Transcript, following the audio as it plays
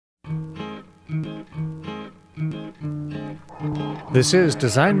This is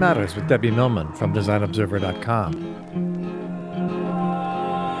Design Matters with Debbie Millman from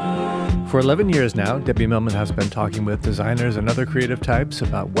DesignObserver.com. For 11 years now, Debbie Millman has been talking with designers and other creative types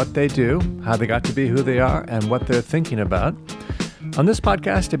about what they do, how they got to be who they are, and what they're thinking about. On this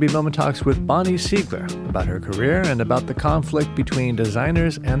podcast, Debbie Millman talks with Bonnie Siegler about her career and about the conflict between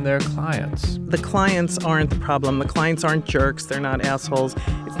designers and their clients. The clients aren't the problem. The clients aren't jerks. They're not assholes.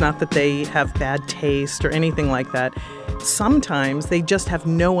 It's not that they have bad taste or anything like that. Sometimes they just have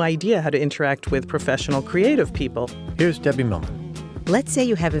no idea how to interact with professional creative people. Here's Debbie Millman. Let's say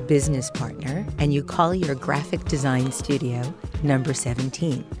you have a business partner and you call your graphic design studio number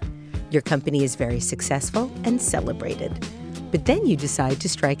 17. Your company is very successful and celebrated. But then you decide to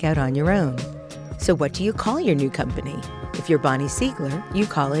strike out on your own. So what do you call your new company? If you're Bonnie Siegler, you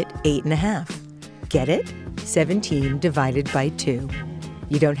call it 8.5. Get it? 17 divided by 2.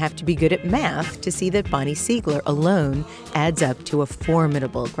 You don't have to be good at math to see that Bonnie Siegler alone adds up to a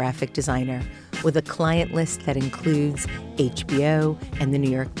formidable graphic designer with a client list that includes HBO and the New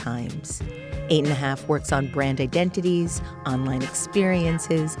York Times. 8.5 works on brand identities, online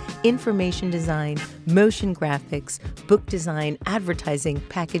experiences, information design, motion graphics, book design, advertising,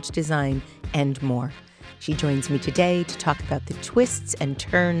 package design, and more. She joins me today to talk about the twists and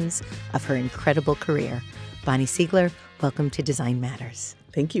turns of her incredible career. Bonnie Siegler, welcome to Design Matters.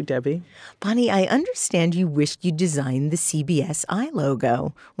 Thank you, Debbie. Bonnie, I understand you wished you designed the CBS eye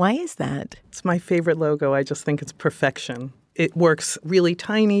logo. Why is that? It's my favorite logo. I just think it's perfection. It works really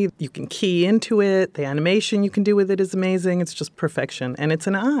tiny. You can key into it. The animation you can do with it is amazing. It's just perfection. And it's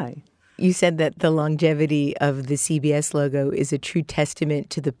an eye. You said that the longevity of the CBS logo is a true testament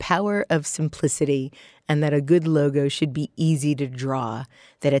to the power of simplicity and that a good logo should be easy to draw,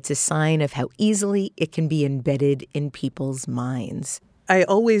 that it's a sign of how easily it can be embedded in people's minds. I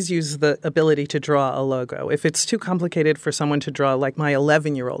always use the ability to draw a logo. If it's too complicated for someone to draw, like my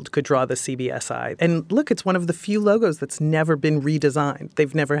 11-year-old could draw the CBS eye. And look, it's one of the few logos that's never been redesigned.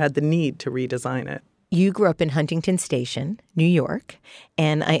 They've never had the need to redesign it. You grew up in Huntington Station, New York,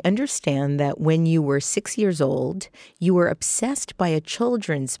 and I understand that when you were 6 years old, you were obsessed by a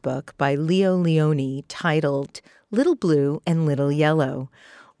children's book by Leo Leone titled Little Blue and Little Yellow.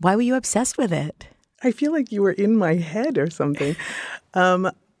 Why were you obsessed with it? I feel like you were in my head or something.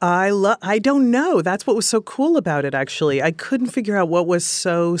 I don't know. That's what was so cool about it, actually. I couldn't figure out what was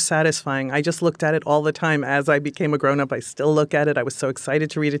so satisfying. I just looked at it all the time. As I became a grown-up, I still look at it. I was so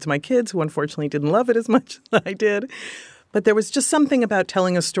excited to read it to my kids, who unfortunately didn't love it as much as I did. But there was just something about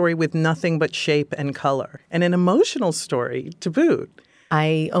telling a story with nothing but shape and color, and an emotional story to boot.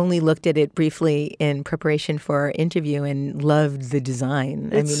 I only looked at it briefly in preparation for our interview and loved the design.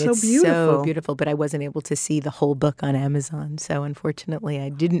 It's so beautiful, but I wasn't able to see the whole book on Amazon. So unfortunately, I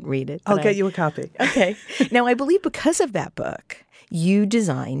didn't read it. I'll get you a copy. Okay. Now, I believe because of that book, you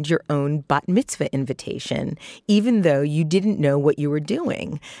designed your own bat mitzvah invitation, even though you didn't know what you were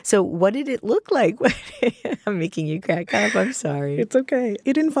doing. So what did it look like? I'm making you crack up. I'm sorry. It's okay.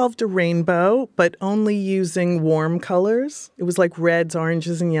 It involved a rainbow, but only using warm colors. It was like reds,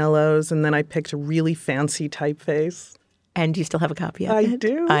 oranges, and yellows. And then I picked a really fancy typeface. And do you still have a copy of it? I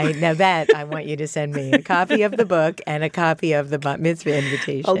do. Now that I want you to send me a copy of the book and a copy of the bat mitzvah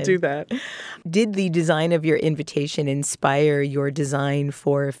invitation. I'll do that. Did the design of your invitation inspire your design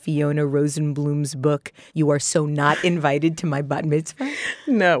for Fiona Rosenblum's book, You Are So Not Invited to My Bat Mitzvah?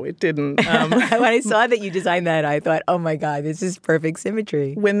 No, it didn't. When I saw that you designed that, I thought, oh my God, this is perfect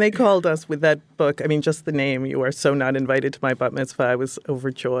symmetry. When they called us with that book, I mean, just the name, You Are So Not Invited to My Bat Mitzvah, I was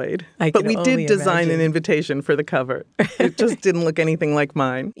overjoyed. But we did design an invitation for the cover. It just didn't look anything like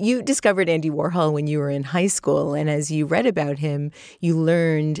mine. You discovered Andy Warhol when you were in high school, and as you read about him, you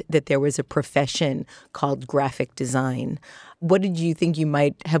learned that there was a profession called graphic design. What did you think you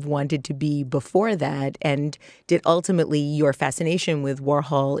might have wanted to be before that? And did ultimately your fascination with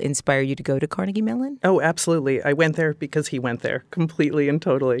Warhol inspire you to go to Carnegie Mellon? Oh, absolutely. I went there because he went there, completely and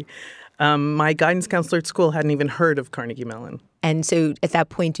totally. My guidance counselor at school hadn't even heard of Carnegie Mellon. And so at that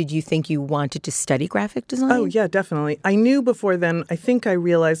point, did you think you wanted to study graphic design? Oh, yeah, definitely. I knew before then. I think I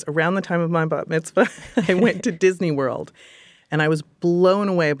realized around the time of my bat mitzvah, I went to Disney World. And I was blown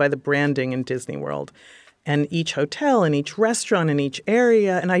away by the branding in Disney World. And each hotel and each restaurant and each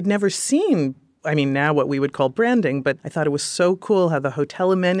area. And I'd never seen, now what we would call branding. But I thought it was so cool how the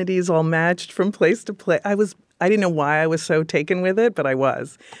hotel amenities all matched from place to place. I didn't know why I was so taken with it, but I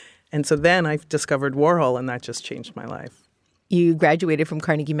was. And so then I discovered Warhol, and that just changed my life. You graduated from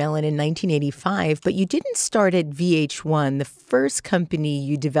Carnegie Mellon in 1985, but you didn't start at VH1, the first company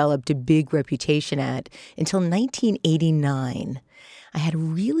you developed a big reputation at, until 1989. I had a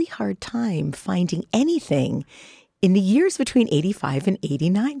really hard time finding anything in the years between 85 and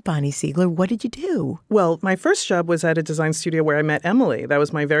 89, Bonnie Siegler. What did you do? Well, my first job was at a design studio where I met Emily. That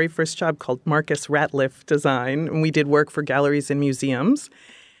was my very first job, called Marcus Ratliff Design. And we did work for galleries and museums.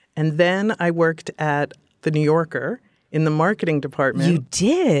 And then I worked at The New Yorker in the marketing department. You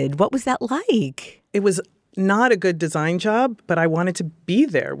did? What was that like? It was not a good design job, but I wanted to be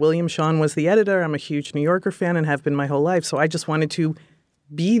there. William Shawn was the editor. I'm a huge New Yorker fan and have been my whole life. So I just wanted to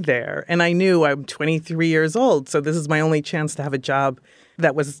be there. And I knew I'm 23 years old, so this is my only chance to have a job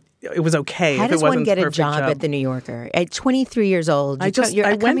that was okay. How if does it wasn't one get a perfect job at The New Yorker? At 23 years old, you're I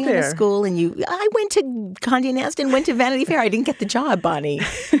went coming out there. of school and I went to Condé Nast and went to Vanity Fair. I didn't get the job, Bonnie.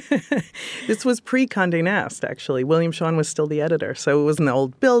 This was pre-Condé Nast, actually. William Shawn was still the editor, so it was an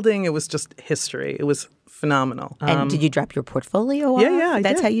old building. It was just history. It was phenomenal. And did you drop your portfolio off? Yeah, I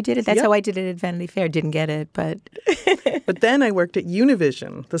That's did. how you did it? That's Yep. how I did it at Vanity Fair. Didn't get it, but... But then I worked at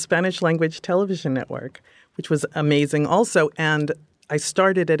Univision, the Spanish language television network, which was amazing also. And I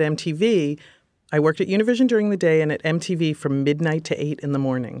started at MTV. I worked at Univision during the day and at MTV from midnight to 8 in the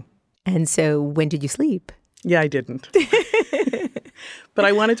morning. And so when did you sleep? Yeah, I didn't. But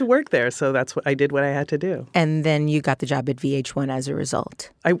I wanted to work there, so I did what I had to do. And then you got the job at VH1 as a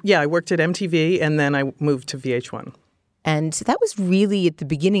result. I worked at MTV and then I moved to VH1. And so that was really at the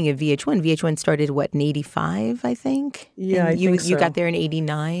beginning of VH1. VH1 started, in 85, I think? Yeah, and I think so. You got there in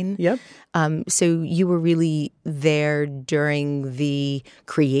 89? Yep. So you were really there during the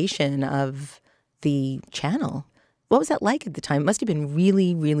creation of the channel. What was that like at the time? It must have been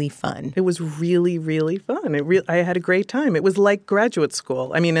really, really fun. It was really, really fun. I had a great time. It was like graduate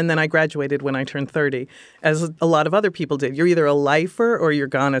school. And then I graduated when I turned 30, as a lot of other people did. You're either a lifer or you're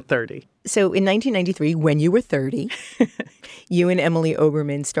gone at 30. So in 1993, when you were 30, you and Emily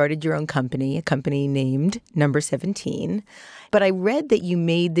Oberman started your own company, a company named Number 17. But I read that you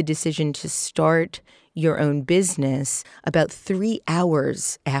made the decision to start your own business about 3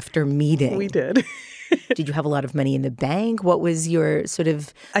 hours after meeting. We did. Did you have a lot of money in the bank? What was your sort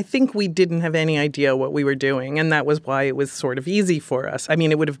of... I think we didn't have any idea what we were doing, and that was why it was sort of easy for us.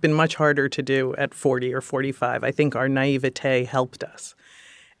 It would have been much harder to do at 40 or 45. I think our naivete helped us.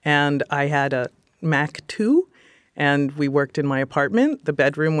 And I had a Mac 2, and we worked in my apartment. The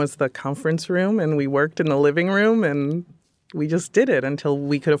bedroom was the conference room, and we worked in the living room, and we just did it until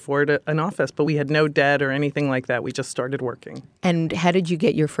we could afford an office. But we had no debt or anything like that. We just started working. And how did you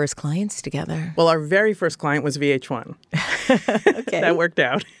get your first clients together? Well, our very first client was VH1. Okay. That worked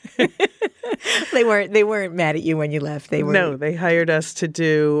out. They weren't mad at you when you left. No, they hired us to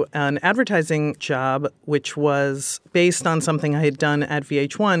do an advertising job, which was based on something I had done at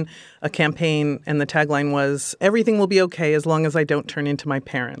VH1, a campaign, and the tagline was, "Everything will be okay as long as I don't turn into my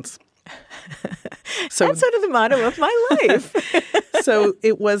parents." So that's sort of the motto of my life. So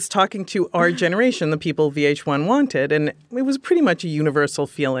it was talking to our generation, the people VH1 wanted, and it was pretty much a universal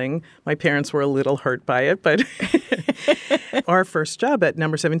feeling. My parents were a little hurt by it, but our first job at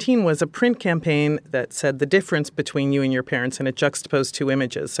Number 17 was a print campaign that said the difference between you and your parents, and it juxtaposed two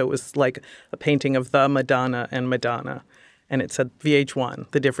images. So it was like a painting of the Madonna and Madonna, and it said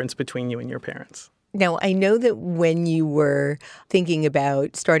VH1, the difference between you and your parents. Now, I know that when you were thinking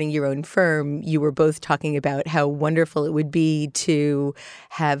about starting your own firm, you were both talking about how wonderful it would be to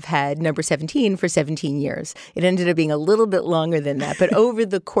have had Number 17 for 17 years. It ended up being a little bit longer than that, but over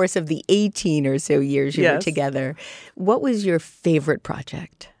the course of the 18 or so years you were together, what was your favorite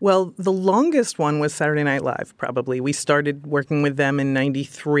project? Well, the longest one was Saturday Night Live, probably. We started working with them in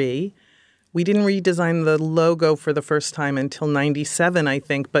 93. We didn't redesign the logo for the first time until 97, I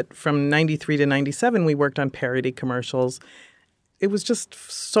think. But from 93 to 97, we worked on parody commercials. It was just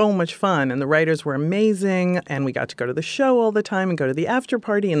so much fun. And the writers were amazing. And we got to go to the show all the time and go to the after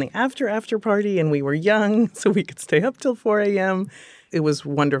party and the after party. And we were young, so we could stay up till 4 a.m. It was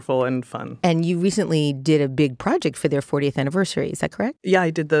wonderful and fun. And you recently did a big project for their 40th anniversary. Is that correct? Yeah,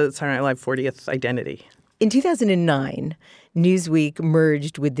 I did the Saturday Night Live 40th Identity. In 2009, Newsweek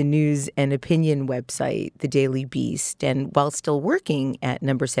merged with the news and opinion website, The Daily Beast. And while still working at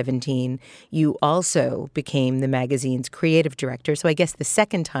Number 17, you also became the magazine's creative director. So I guess the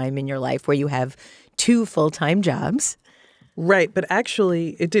second time in your life where you have two full-time jobs. Right, but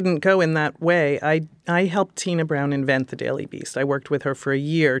actually it didn't go in that way. I helped Tina Brown invent The Daily Beast. I worked with her for a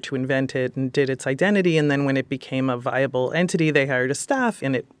year to invent it and did its identity. And then when it became a viable entity, they hired a staff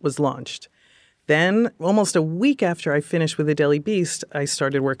and it was launched. Then, almost a week after I finished with The Daily Beast, I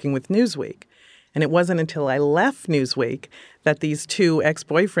started working with Newsweek. And it wasn't until I left Newsweek that these two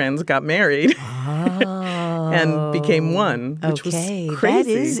ex-boyfriends got married and became one, which was crazy. That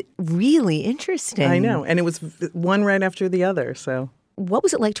is really interesting. I know. And it was one right after the other, so... what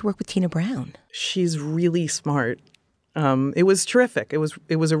was it like to work with Tina Brown? She's really smart. It was terrific. It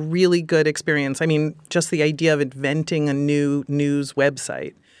was a really good experience. I mean, just the idea of inventing a new news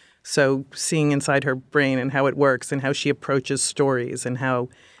website. So seeing inside her brain and how it works and how she approaches stories and how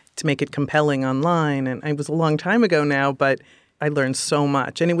to make it compelling online. And it was a long time ago now, but I learned so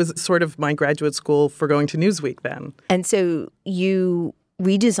much. And it was sort of my graduate school for going to Newsweek then. And so you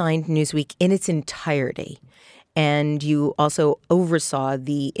redesigned Newsweek in its entirety. And you also oversaw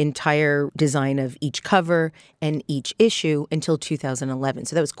the entire design of each cover and each issue until 2011.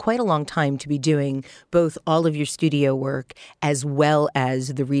 So that was quite a long time to be doing both all of your studio work as well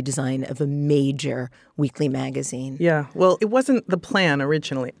as the redesign of a major weekly magazine. Yeah. Well, it wasn't the plan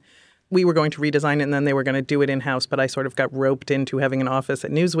originally. We were going to redesign it and then they were going to do it in-house, but I sort of got roped into having an office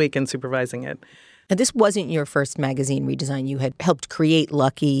at Newsweek and supervising it. And this wasn't your first magazine redesign. You had helped create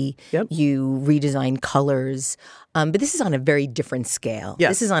Lucky. Yep. You redesigned colors. But this is on a very different scale.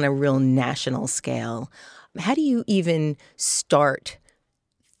 Yes. This is on a real national scale. How do you even start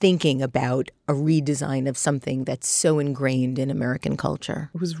thinking about a redesign of something that's so ingrained in American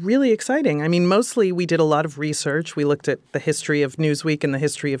culture? It was really exciting. I mean, mostly we did a lot of research. We looked at the history of Newsweek and the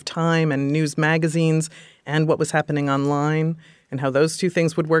history of Time and news magazines and what was happening online and how those two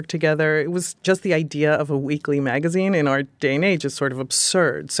things would work together. It was just the idea of a weekly magazine in our day and age is sort of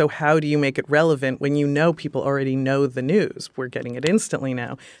absurd. So how do you make it relevant when you know people already know the news? We're getting it instantly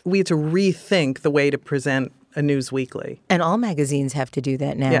now. We had to rethink the way to present a news weekly. And all magazines have to do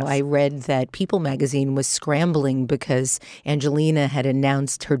that now. Yes. I read that People magazine was scrambling because Angelina had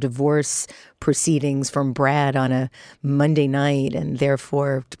announced her divorce proceedings from Brad on a Monday night, and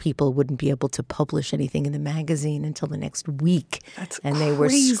therefore People wouldn't be able to publish anything in the magazine until the next week. That's and crazy. They were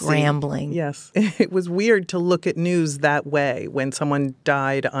scrambling. Yes. It was weird to look at news that way when someone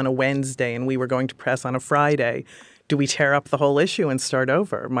died on a Wednesday and we were going to press on a Friday. Do we tear up the whole issue and start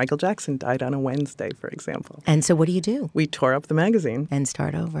over? Michael Jackson died on a Wednesday, for example. And so what do? We tore up the magazine. And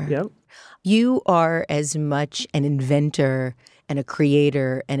start over. Yep. You are as much an inventor and a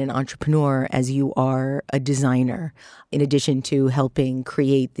creator and an entrepreneur as you are a designer. In addition to helping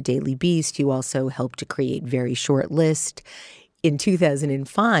create The Daily Beast, you also helped to create Very Short List. In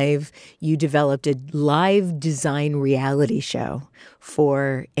 2005, you developed a live design reality show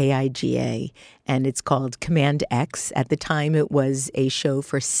for AIGA, and it's called Command X. At the time, it was a show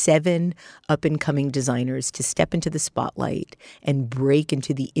for 7 up-and-coming designers to step into the spotlight and break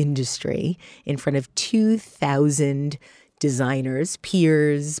into the industry in front of 2,000 designers,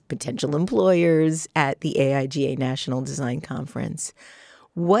 peers, potential employers at the AIGA National Design Conference.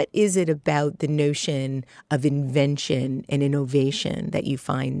 What is it about the notion of invention and innovation that you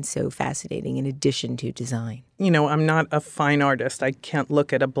find so fascinating in addition to design? You know, I'm not a fine artist. I can't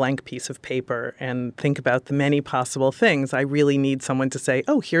look at a blank piece of paper and think about the many possible things. I really need someone to say,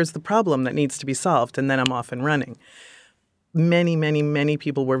 oh, here's the problem that needs to be solved, and then I'm off and running. Many, many, many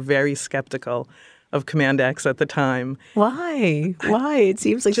people were very skeptical of Command X at the time. Why? It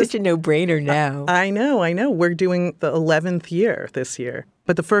seems like such a no-brainer now. I know. We're doing the 11th year this year.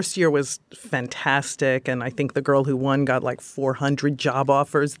 But the first year was fantastic, and I think the girl who won got like 400 job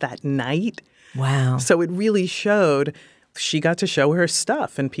offers that night. Wow. So it really showed she got to show her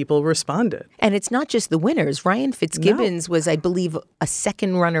stuff, and people responded. And it's not just the winners. Ryan Fitzgibbons was, I believe, a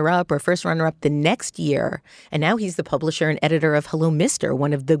second runner-up or first runner-up the next year. And now he's the publisher and editor of Hello, Mister,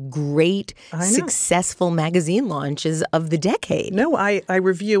 one of the great, successful magazine launches of the decade. No, I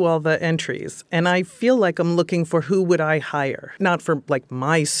review all the entries, and I feel like I'm looking for who would I hire. Not for, like,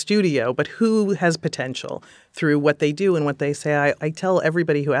 my studio, but who has potential through what they do and what they say. I tell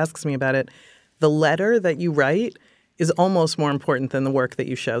everybody who asks me about it, the letter that you write is almost more important than the work that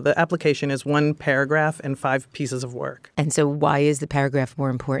you show. The application is 1 paragraph and 5 pieces of work. And so why is the paragraph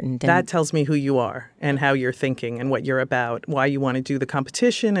more important? That tells me who you are and how you're thinking and what you're about, why you want to do the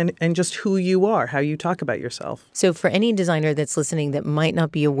competition and just who you are, how you talk about yourself. So for any designer that's listening that might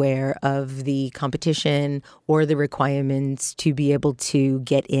not be aware of the competition or the requirements to be able to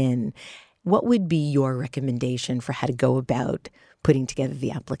get in, what would be your recommendation for how to go about putting together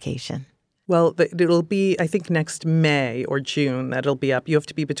the application? Well, it'll be, I think, next May or June that it'll be up. You have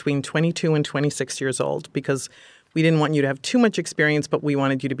to be between 22 and 26 years old because we didn't want you to have too much experience, but we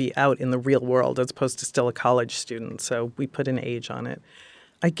wanted you to be out in the real world as opposed to still a college student. So we put an age on it.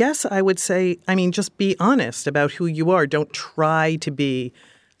 I guess I would say, just be honest about who you are. Don't try to be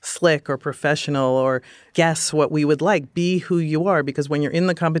slick or professional or guess what we would like. Be who you are, because when you're in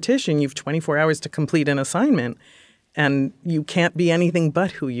the competition, you have 24 hours to complete an assignment. And you can't be anything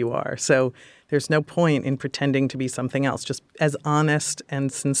but who you are. So there's no point in pretending to be something else. Just as honest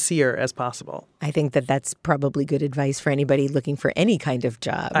and sincere as possible. I think that that's probably good advice for anybody looking for any kind of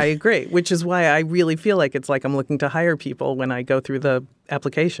job. I agree, which is why I really feel like it's like I'm looking to hire people when I go through the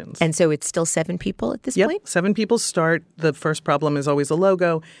applications. And so it's still 7 people at this Yep, point? 7 people start. The first problem is always a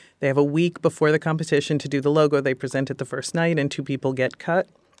logo. They have a week before the competition to do the logo. They present it the first night, and 2 people get cut.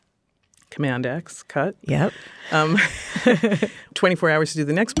 Command X, cut. Yep. 24 hours to do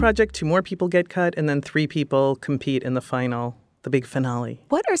the next project. 2 more people get cut, and then 3 people compete in the final, the big finale.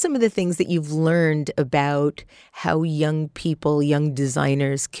 What are some of the things that you've learned about how young people, young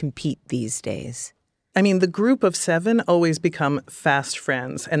designers compete these days? I mean, the group of 7 always become fast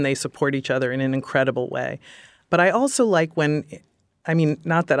friends, and they support each other in an incredible way. But I also like when, I mean,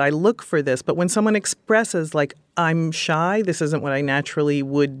 not that I look for this, but when someone expresses, like, I'm shy, this isn't what I naturally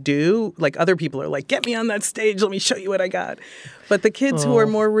would do. Like, other people are like, get me on that stage, let me show you what I got. But the kids who are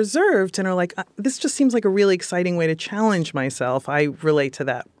more reserved and are like, this just seems like a really exciting way to challenge myself, I relate to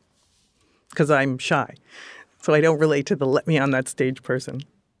that because I'm shy. So I don't relate to the let me on that stage person.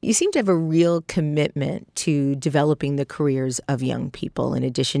 You seem to have a real commitment to developing the careers of young people, in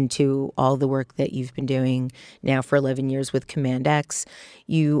addition to all the work that you've been doing now for 11 years with Command X.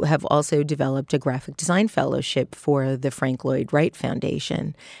 You have also developed a graphic design fellowship for the Frank Lloyd Wright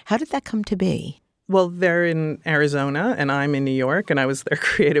Foundation. How did that come to be? Well, they're in Arizona, and I'm in New York, and I was their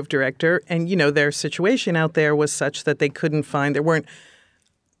creative director. And, you know, their situation out there was such that they couldn't find, there weren't,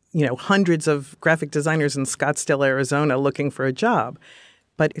 you know, hundreds of graphic designers in Scottsdale, Arizona looking for a job.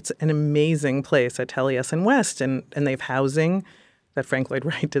 But it's an amazing place at Taliesin West, and they have housing that Frank Lloyd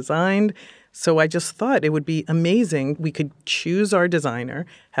Wright designed. So I just thought it would be amazing. We could choose our designer,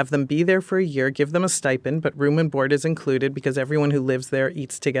 have them be there for a year, give them a stipend, but room and board is included because everyone who lives there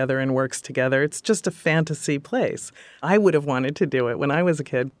eats together and works together. It's just a fantasy place. I would have wanted to do it when I was a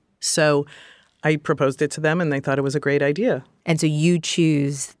kid. So I proposed it to them, and they thought it was a great idea. And so you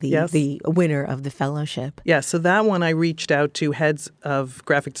choose the winner of the fellowship. Yeah, so that one I reached out to heads of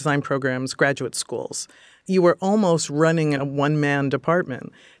graphic design programs, graduate schools. You were almost running a one-man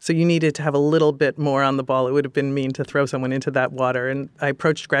department, so you needed to have a little bit more on the ball. It would have been mean to throw someone into that water. And I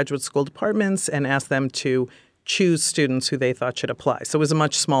approached graduate school departments and asked them to choose students who they thought should apply. So it was a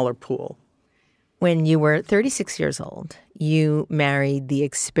much smaller pool. When you were 36 years old, you married the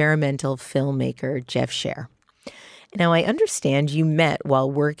experimental filmmaker Jeff Scher. Now, I understand you met while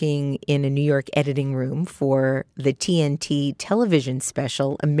working in a New York editing room for the TNT television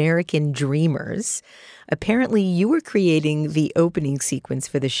special American Dreamers. Apparently, you were creating the opening sequence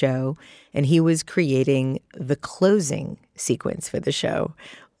for the show, and he was creating the closing sequence for the show.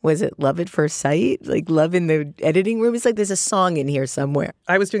 Was it love at first sight? Like love in the editing room? It's like there's a song in here somewhere.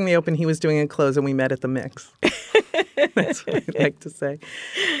 I was doing the open, he was doing a close, and we met at the mix. That's what I like to say.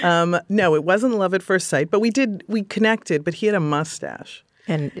 No, it wasn't love at first sight, but we connected, but he had a mustache.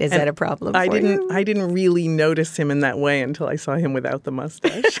 And is that a problem for you? I didn't really notice him in that way until I saw him without the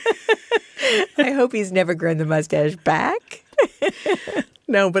mustache. I hope he's never grown the mustache back.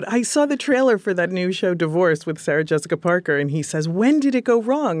 No, but I saw the trailer for that new show, Divorced, with Sarah Jessica Parker, and he says, when did it go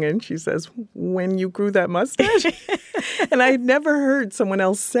wrong? And she says, when you grew that mustache? And I had never heard someone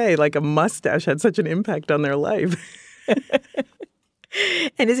else say, like, a mustache had such an impact on their life.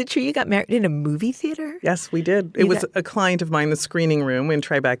 And is it true you got married in a movie theater? Yes, we did. It was a client of mine, the screening room in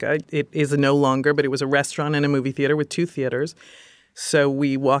Tribeca. It is no longer, but it was a restaurant and a movie theater with 2 theaters. So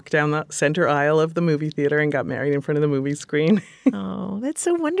we walked down the center aisle of the movie theater and got married in front of the movie screen. Oh, that's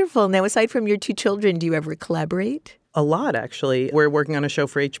so wonderful. Now, aside from your 2 children, do you ever collaborate? A lot, actually. We're working on a show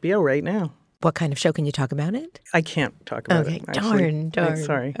for HBO right now. What kind of show? Can you talk about it? I can't talk about it, actually. Darn.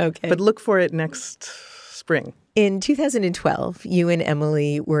 Sorry. Okay. But look for it next spring. In 2012, you and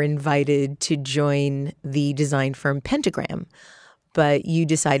Emily were invited to join the design firm Pentagram, but you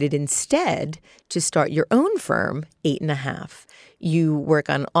decided instead to start your own firm, 8½. You work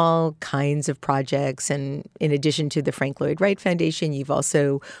on all kinds of projects, and in addition to the Frank Lloyd Wright Foundation, you've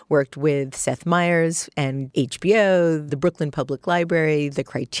also worked with Seth Meyers and HBO, the Brooklyn Public Library, the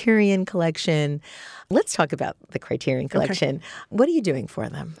Criterion Collection. Let's talk about the Criterion Collection. Okay. What are you doing for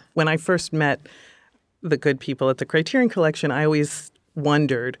them? When I first met the good people at the Criterion Collection, I always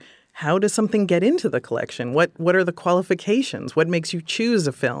wondered, how does something get into the collection? What are the qualifications? What makes you choose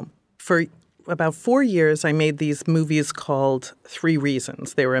a film? For about 4 years, I made these movies called 3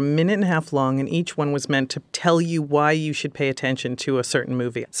 Reasons. They were 1.5 minutes long, and each one was meant to tell you why you should pay attention to a certain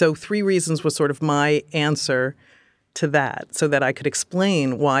movie. So 3 Reasons was sort of my answer to that so that I could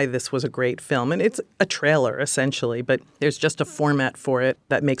explain why this was a great film. And it's a trailer, essentially, but there's just a format for it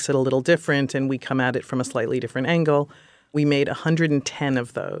that makes it a little different, and we come at it from a slightly different angle. We made 110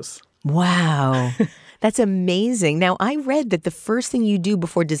 of those. Wow. That's amazing. Now, I read that the first thing you do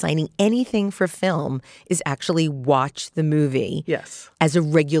before designing anything for film is actually watch the movie. Yes. As a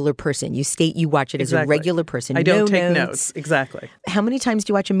regular person. You state you watch it as a regular person. I don't take notes. Exactly. How many times do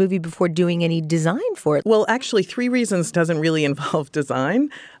you watch a movie before doing any design for it? Well, actually, 3 Reasons doesn't really involve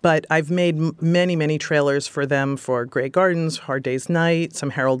design, but I've made many, many trailers for them for Grey Gardens, Hard Day's Night, some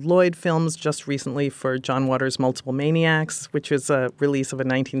Harold Lloyd films just recently for John Waters' Multiple Maniacs, which is a release of a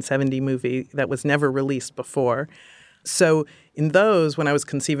 1970 movie that was never released before. So in those, when I was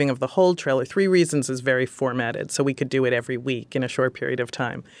conceiving of the whole trailer, 3 Reasons is very formatted, so we could do it every week in a short period of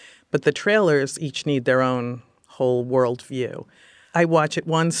time. But the trailers each need their own whole world view. I watch it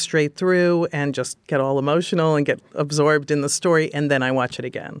once straight through and just get all emotional and get absorbed in the story, and then I watch it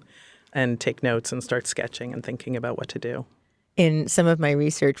again and take notes and start sketching and thinking about what to do. In some of my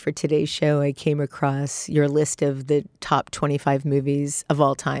research for today's show, I came across your list of the top 25 movies of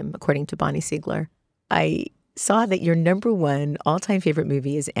all time, according to Bonnie Siegler. I saw that your number one all-time favorite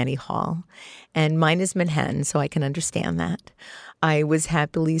movie is Annie Hall, and mine is Manhattan, so I can understand that. I was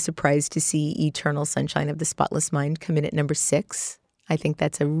happily surprised to see Eternal Sunshine of the Spotless Mind come in at number 6. I think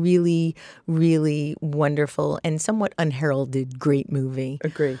that's a really, really wonderful and somewhat unheralded great movie.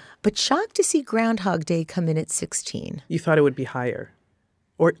 Agree. But shocked to see Groundhog Day come in at 16. You thought it would be higher.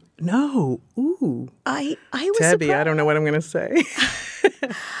 Or, no. Ooh. I was Debbie, surprised. I don't know what I'm going to say.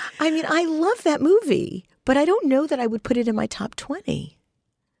 I mean, I love that movie, but I don't know that I would put it in my top 20.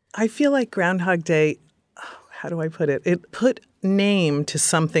 I feel like Groundhog Day, how do I put it? It put name to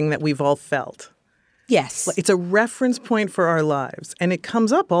something that we've all felt. Yes. It's a reference point for our lives, and it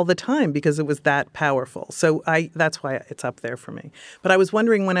comes up all the time because it was that powerful. So that's why it's up there for me. But I was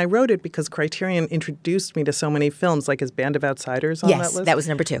wondering when I wrote it, because Criterion introduced me to so many films, like is Band of Outsiders on that list? Yes, that was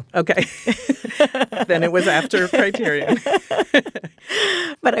number 2. Okay. Then it was after Criterion.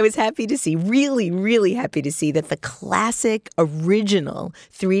 But I was happy to see, really, really happy to see that the classic original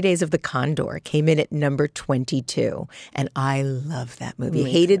 3 Days of the Condor came in at number 22. And I love that movie.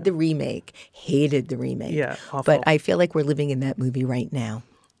 Hated the remake. Yeah, awful. But I feel like we're living in that movie right now.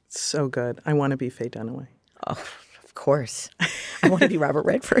 So good. I want to be Faye Dunaway. Oh, of course. I want to be Robert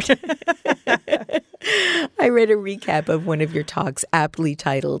Redford. I read a recap of one of your talks aptly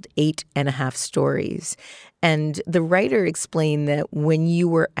titled 8.5 Stories. And the writer explained that when you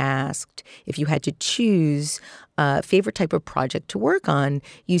were asked if you had to choose a favorite type of project to work on,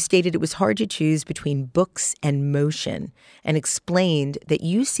 you stated it was hard to choose between books and motion, and explained that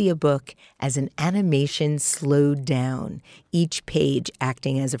you see a book as an animation slowed down, each page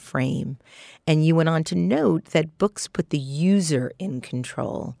acting as a frame. And you went on to note that books put the user in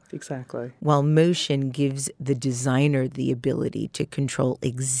control. Exactly. While motion gives the designer the ability to control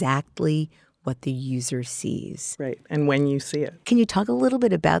exactly what the user sees. Right. And when you see it. Can you talk a little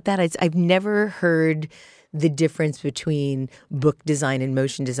bit about that? I've never heard the difference between book design and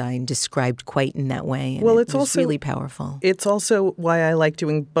motion design described quite in that way. And well, it's it's also really powerful. It's also why I like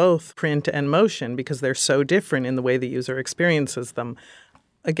doing both print and motion, because they're so different in the way the user experiences them.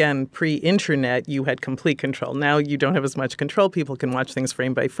 Again, pre-internet, you had complete control. Now you don't have as much control. People can watch things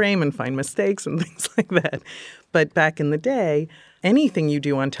frame by frame and find mistakes and things like that. But back in the day, anything you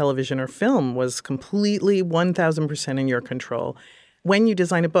do on television or film was completely 1,000% in your control. When you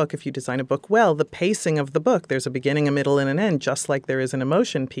design a book, if you design a book well, the pacing of the book, there's a beginning, a middle, and an end, just like there is an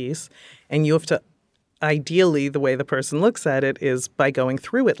emotion piece. And you have to, ideally, the way the person looks at it is by going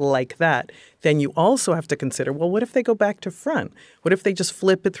through it like that. Then you also have to consider, well, what if they go back to front? What if they just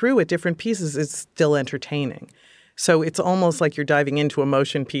flip it through at different pieces? It's still entertaining. So it's almost like you're diving into a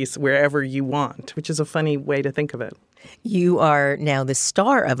motion piece wherever you want, which is a funny way to think of it. You are now the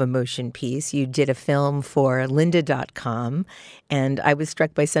star of a motion piece. You did a film for lynda.com, and I was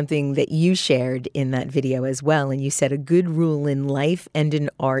struck by something that you shared in that video as well. And you said a good rule in life and in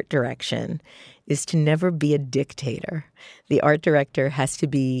art direction is to never be a dictator. The art director has to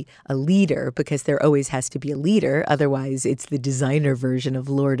be a leader because there always has to be a leader. Otherwise, it's the designer version of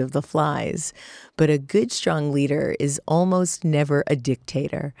Lord of the Flies. But a good, strong leader is almost never a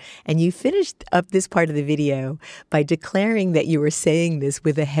dictator. And you finished up this part of the video by declaring that you were saying this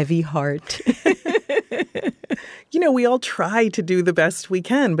with a heavy heart. You know, we all try to do the best we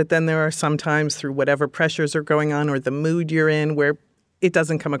can, but then there are some times through whatever pressures are going on or the mood you're in where it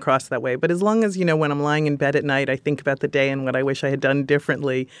doesn't come across that way. But as long as, you know, when I'm lying in bed at night, I think about the day and what I wish I had done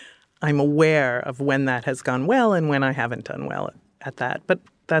differently, I'm aware of when that has gone well and when I haven't done well at that. But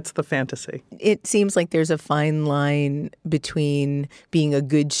That's the fantasy. It seems like there's a fine line between being a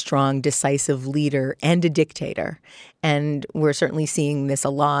good, strong, decisive leader and a dictator. And we're certainly seeing this a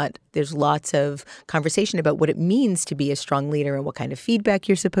lot. There's lots of conversation about what it means to be a strong leader and what kind of feedback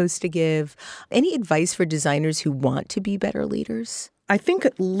you're supposed to give. Any advice for designers who want to be better leaders? I think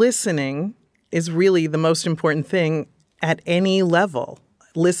listening is really the most important thing at any level.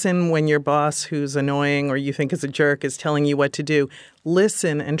 Listen when your boss, who's annoying or you think is a jerk, is telling you what to do.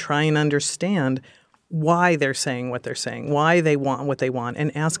 Listen and try and understand why they're saying what they're saying, why they want what they want,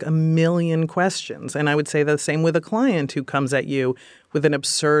 and ask a million questions. And I would say the same with a client who comes at you with an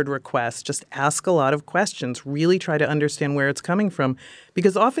absurd request. Just ask a lot of questions. Really try to understand where it's coming from.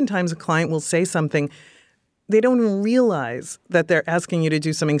 Because oftentimes a client will say something, they don't even realize that they're asking you to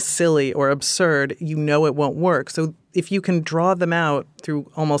do something silly or absurd. You know it won't work. So if you can draw them out through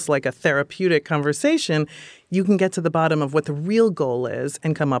almost like a therapeutic conversation, you can get to the bottom of what the real goal is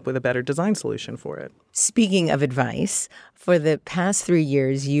and come up with a better design solution for it. Speaking of advice, for the past 3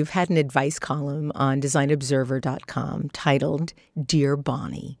 years, you've had an advice column on designobserver.com titled Dear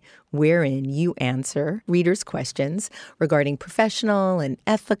Bonnie, wherein you answer readers' questions regarding professional and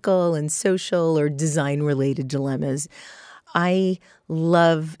ethical and social or design-related dilemmas. I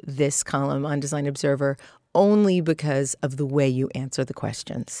love this column on Design Observer only because of the way you answer the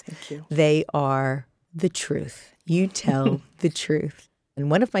questions. Thank you. They are the truth. You tell the truth.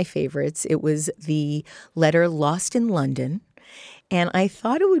 And one of my favorites, it was the letter Lost in London. And I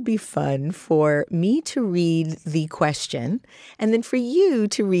thought it would be fun for me to read the question and then for you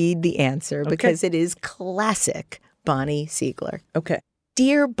to read the answer because it is classic Bonnie Siegler. Okay.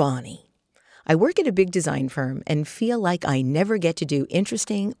 Dear Bonnie, I work at a big design firm and feel like I never get to do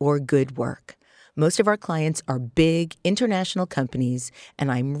interesting or good work. Most of our clients are big international companies, and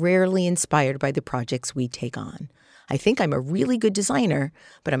I'm rarely inspired by the projects we take on. I think I'm a really good designer,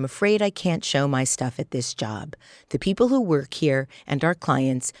 but I'm afraid I can't show my stuff at this job. The people who work here and our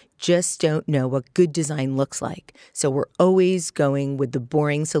clients just don't know what good design looks like, so we're always going with the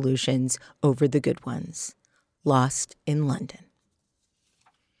boring solutions over the good ones. Lost in London.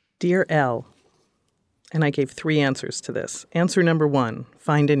 Dear L, and I gave 3 answers to this. Answer number 1,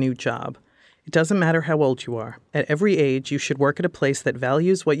 find a new job. It doesn't matter how old you are. At every age, you should work at a place that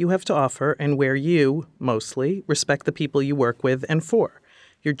values what you have to offer and where you, mostly, respect the people you work with and for.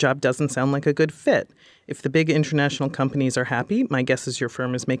 Your job doesn't sound like a good fit. If the big international companies are happy, my guess is your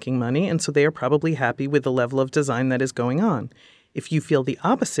firm is making money, and so they are probably happy with the level of design that is going on. If you feel the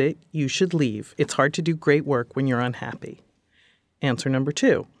opposite, you should leave. It's hard to do great work when you're unhappy. Answer number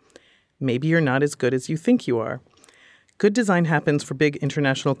 2. Maybe you're not as good as you think you are. Good design happens for big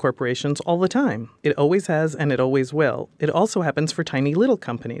international corporations all the time. It always has and it always will. It also happens for tiny little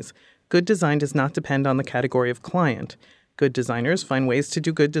companies. Good design does not depend on the category of client. Good designers find ways to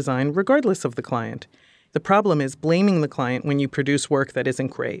do good design regardless of the client. The problem is blaming the client when you produce work that isn't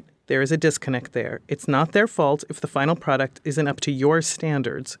great. There is a disconnect there. It's not their fault if the final product isn't up to your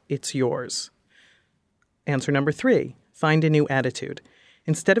standards. It's yours. Answer number 3, find a new attitude.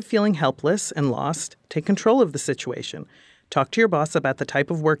 Instead of feeling helpless and lost, take control of the situation. Talk to your boss about the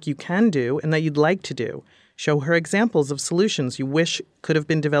type of work you can do and that you'd like to do. Show her examples of solutions you wish could have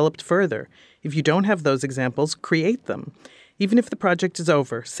been developed further. If you don't have those examples, create them. Even if the project is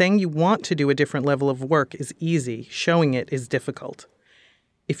over, saying you want to do a different level of work is easy. Showing it is difficult.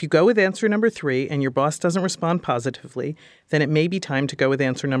 If you go with answer number 3 and your boss doesn't respond positively, then it may be time to go with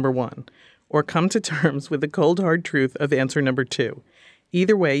answer number 1, or come to terms with the cold, hard truth of answer number 2.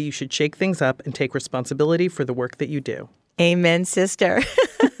 Either way, you should shake things up and take responsibility for the work that you do. Amen, sister.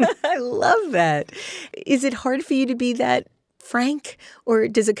 I love that. Is it hard for you to be that frank, or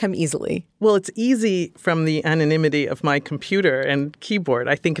does it come easily? Well, it's easy from the anonymity of my computer and keyboard.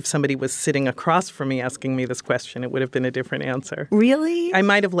 I think if somebody was sitting across from me asking me this question, it would have been a different answer. Really? I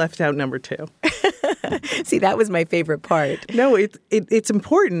might have left out number 2. See, that was my favorite part. No, it's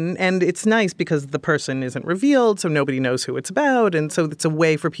important, and it's nice because the person isn't revealed, so nobody knows who it's about, and so it's a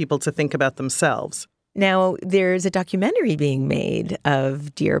way for people to think about themselves. Now, there's a documentary being made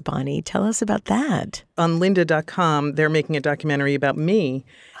of Dear Bonnie. Tell us about that. On lynda.com, they're making a documentary about me,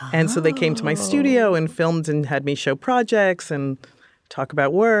 and so they came to my studio and filmed and had me show projects and talk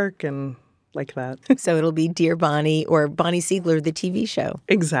about work and like that. So it'll be Dear Bonnie or Bonnie Siegler, the TV show.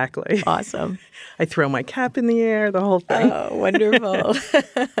 Exactly. Awesome. I throw my cap in the air, the whole thing. Oh, wonderful.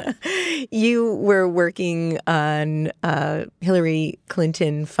 You were working on a Hillary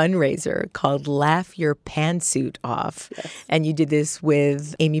Clinton fundraiser called Laugh Your Pantsuit Off. Yes. And you did this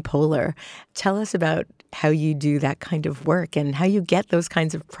with Amy Poehler. Tell us about how you do that kind of work and how you get those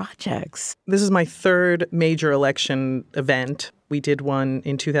kinds of projects. This is my 3rd major election event. We did one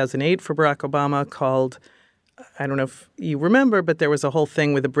in 2008 for Barack Obama called, I don't know if you remember, but there was a whole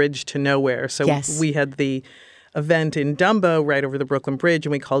thing with a bridge to nowhere. So Yes. we had the event in Dumbo right over the Brooklyn Bridge,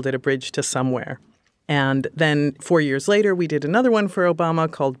 and we called it A Bridge to Somewhere. And then 4 years later, we did another one for Obama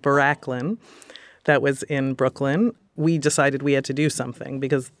called Baracklin that was in Brooklyn. We decided we had to do something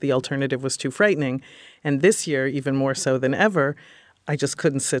because the alternative was too frightening. And this year, even more so than ever, I just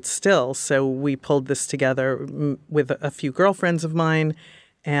couldn't sit still. So we pulled this together with a few girlfriends of mine,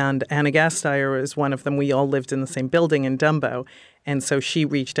 and Anna Gasteyer is one of them. We all lived in the same building in Dumbo. And so she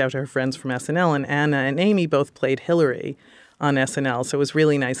reached out to her friends from SNL, and Anna and Amy both played Hillary on SNL. So it was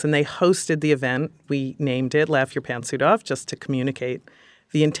really nice. And they hosted the event. We named it Laugh Your Pantsuit Off just to communicate.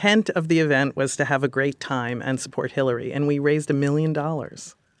 The intent of the event was to have a great time and support Hillary. And we raised $1 million.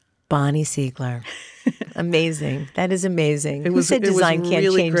 Bonnie Siegler. Amazing. That is amazing. Who said design can't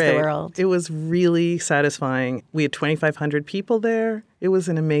really change great. The world? It was really satisfying. We had 2,500 people there. It was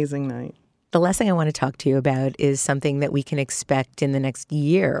an amazing night. The last thing I want to talk to you about is something that we can expect in the next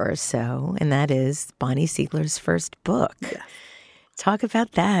year or so, and that is Bonnie Siegler's first book. Yes. Talk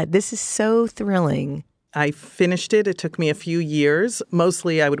about that. This is so thrilling. I finished it. It took me a few years.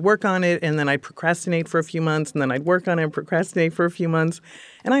 Mostly I would work on it, and then I'd procrastinate for a few months, and then I'd work on it and procrastinate for a few months.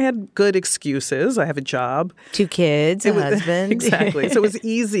 And I had good excuses. I have a job. 2 kids, a husband. Exactly. So it was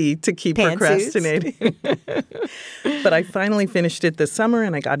easy to keep procrastinating. But I finally finished it this summer,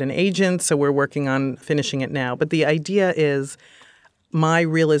 and I got an agent, so we're working on finishing it now. But the idea is my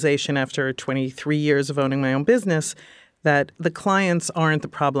realization after 23 years of owning my own business that the clients aren't the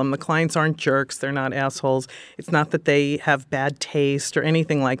problem. The clients aren't jerks. They're not assholes. It's not that they have bad taste or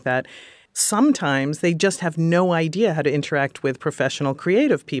anything like that. Sometimes they just have no idea how to interact with professional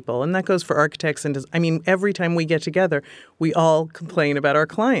creative people. And that goes for architects. And every time we get together, we all complain about our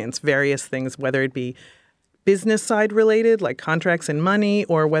clients, various things, whether it be business side related, like contracts and money,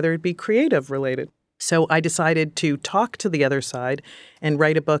 or whether it be creative related. So I decided to talk to the other side and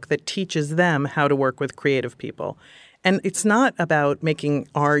write a book that teaches them how to work with creative people. And it's not about making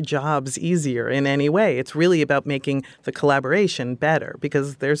our jobs easier in any way. It's really about making the collaboration better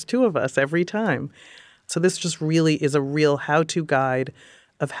because there's 2 of us every time. So this just really is a real how-to guide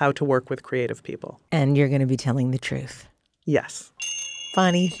of how to work with creative people. And you're going to be telling the truth. Yes.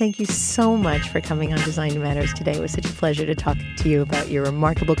 Bonnie, thank you so much for coming on Design Matters today. It was such a pleasure to talk to you about your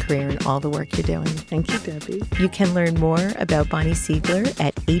remarkable career and all the work you're doing. Thank you, Debbie. You can learn more about Bonnie Siegler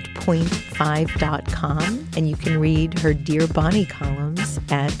at 8.5.com, and you can read her Dear Bonnie columns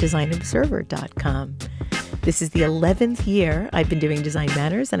at designobserver.com. This is the 11th year I've been doing Design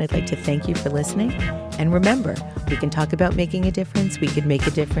Matters, and I'd like to thank you for listening. And remember, we can talk about making a difference, we can make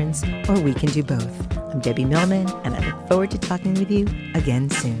a difference, or we can do both. I'm Debbie Millman, and I look forward to talking with you again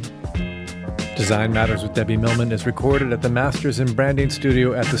soon. Design Matters with Debbie Millman is recorded at the Masters in Branding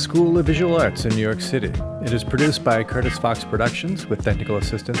Studio at the School of Visual Arts in New York City. It is produced by Curtis Fox Productions with technical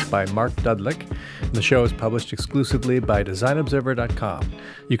assistance by Mark Dudlick. The show is published exclusively by DesignObserver.com.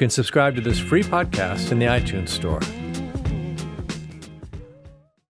 You can subscribe to this free podcast in the iTunes Store.